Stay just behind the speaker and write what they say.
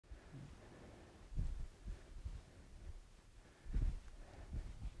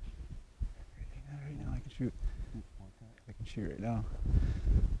shoot. I can shoot right now.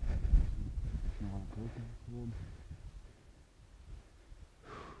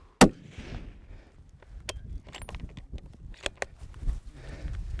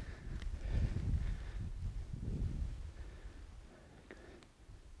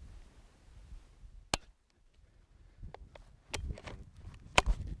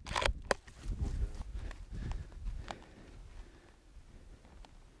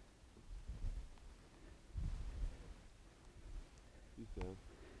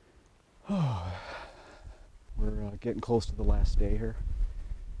 We're getting close to the last day here,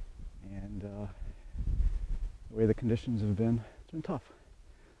 and the way the conditions have been, it's been tough.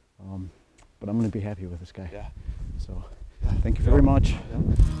 But I'm going to be happy with this guy. Yeah. So, thank you very much.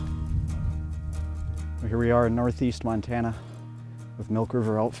 Well, here we are in northeast Montana with Milk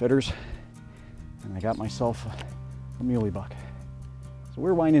River Outfitters, and I got myself a muley buck. So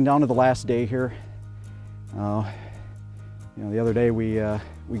we're winding down to the last day here. You know, the other day we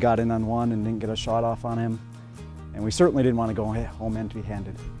got in on one and didn't get a shot off on him, and we certainly didn't want to go home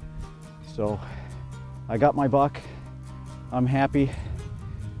empty-handed. So I got my buck. I'm happy.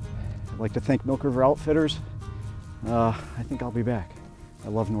 I'd like to thank Milk River Outfitters. I think I'll be back. I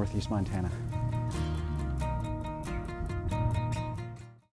love northeast Montana.